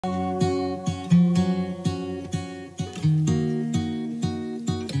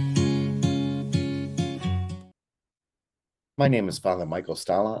My name is Father Michael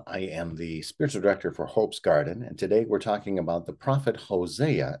Stala. I am the spiritual director for Hope's Garden, and today we're talking about the prophet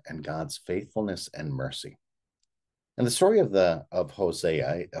Hosea and God's faithfulness and mercy. And the story of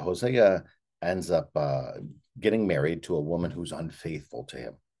Hosea ends up getting married to a woman who's unfaithful to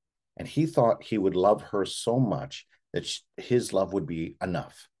him, and he thought he would love her so much that his love would be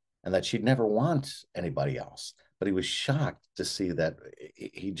enough, and that she'd never want anybody else. But he was shocked to see that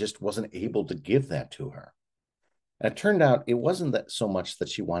he just wasn't able to give that to her. And it turned out it wasn't that so much that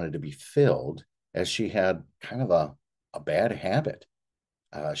she wanted to be filled as she had kind of a bad habit.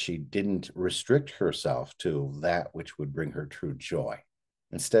 She didn't restrict herself to that which would bring her true joy.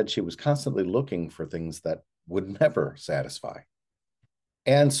 Instead, she was constantly looking for things that would never satisfy.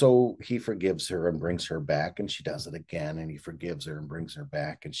 And so he forgives her and brings her back, and she does it again. And he forgives her and brings her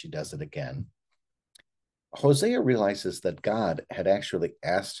back, and she does it again. Hosea realizes that God had actually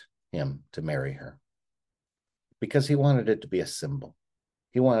asked him to marry her because he wanted it to be a symbol.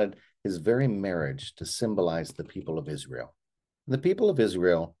 He wanted his very marriage to symbolize the people of Israel. The people of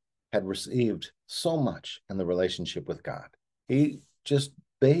Israel had received so much in the relationship with God. He just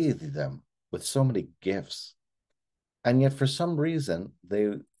bathed them with so many gifts. And yet, for some reason,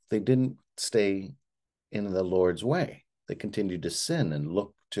 they didn't stay in the Lord's way. They continued to sin and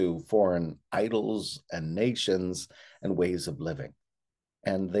look to foreign idols and nations and ways of living.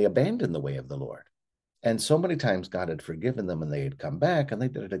 And they abandoned the way of the Lord. And so many times God had forgiven them and they had come back and they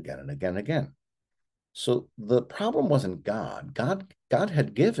did it again and again and again. So the problem wasn't God. God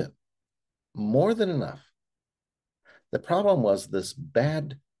had given more than enough. The problem was this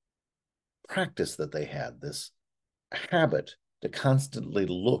bad practice that they had, this habit to constantly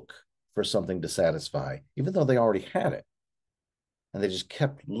look for something to satisfy, even though they already had it. And they just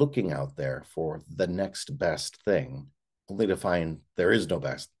kept looking out there for the next best thing, only to find there is no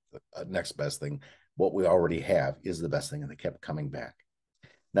next best thing. What we already have is the best thing. And they kept coming back.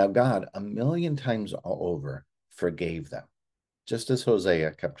 Now, God, a million times over, forgave them, just as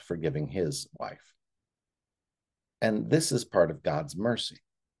Hosea kept forgiving his wife. And this is part of God's mercy.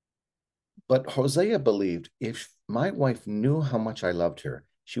 But Hosea believed if my wife knew how much I loved her,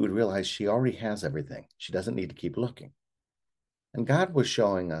 she would realize she already has everything. She doesn't need to keep looking. And God was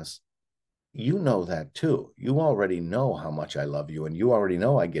showing us, you know that too. You already know how much I love you, and you already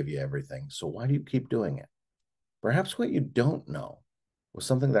know I give you everything. So why do you keep doing it? Perhaps what you don't know was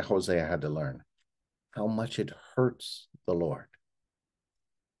something that Hosea had to learn, how much it hurts the Lord.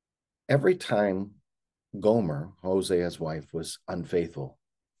 Every time Gomer, Hosea's wife, was unfaithful,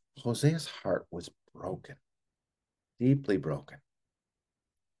 Hosea's heart was broken, deeply broken,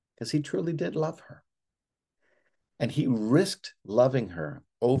 because he truly did love her. And he risked loving her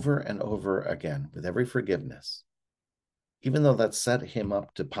over and over again with every forgiveness, even though that set him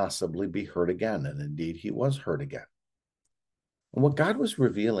up to possibly be hurt again. And indeed, he was hurt again. And what God was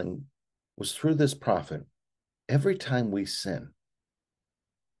revealing was through this prophet, every time we sin,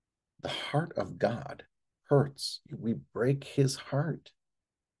 the heart of God hurts. We break his heart.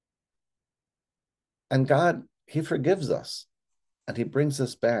 And God, he forgives us and he brings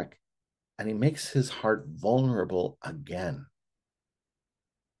us back and he makes his heart vulnerable again.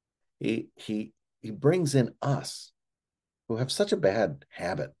 He brings in us who have such a bad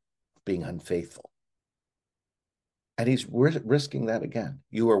habit of being unfaithful. And he's risking that again.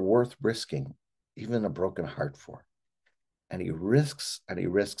 You are worth risking even a broken heart for. And he risks and he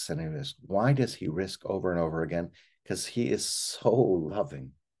risks and he risks. Why does he risk over and over again? Because he is so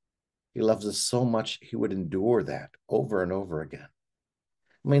loving. He loves us so much, he would endure that over and over again.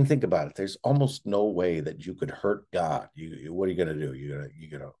 I mean, think about it. There's almost no way that you could hurt God. What are you going to do? You're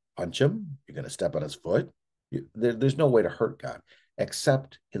gonna punch him? You're going to step on his foot? There's no way to hurt God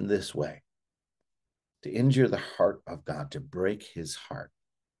except in this way, to injure the heart of God, to break his heart.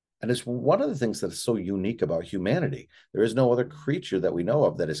 And it's one of the things that is so unique about humanity. There is no other creature that we know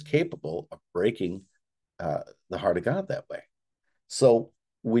of that is capable of breaking the heart of God that way. So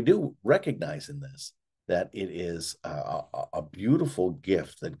we do recognize in this that it is a beautiful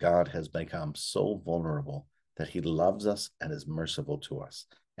gift that God has become so vulnerable that he loves us and is merciful to us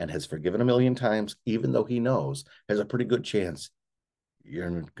and has forgiven a million times, even though he knows there's a pretty good chance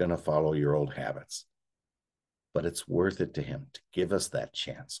you're going to follow your old habits. But it's worth it to him to give us that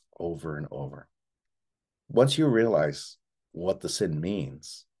chance over and over. Once you realize what the sin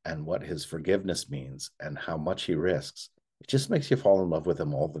means and what his forgiveness means and how much he risks, it just makes you fall in love with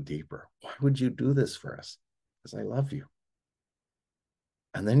him all the deeper. Why would you do this for us? Because I love you.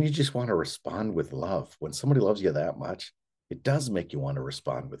 And then you just want to respond with love. When somebody loves you that much, it does make you want to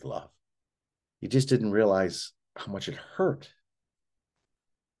respond with love. You just didn't realize how much it hurt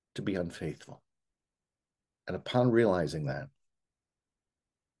to be unfaithful. And upon realizing that,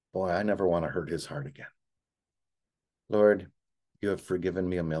 boy, I never want to hurt his heart again. Lord, you have forgiven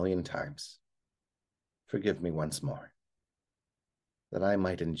me 1,000,000 times. Forgive me once more, that I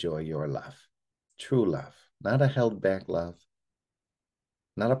might enjoy your love, true love, not a held back love,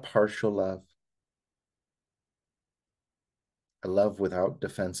 not a partial love, a love without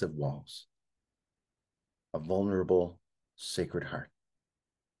defensive walls, a vulnerable, sacred heart.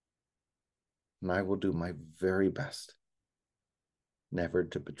 And I will do my very best never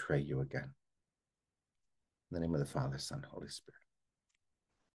to betray you again. In the name of the Father, Son, Holy Spirit.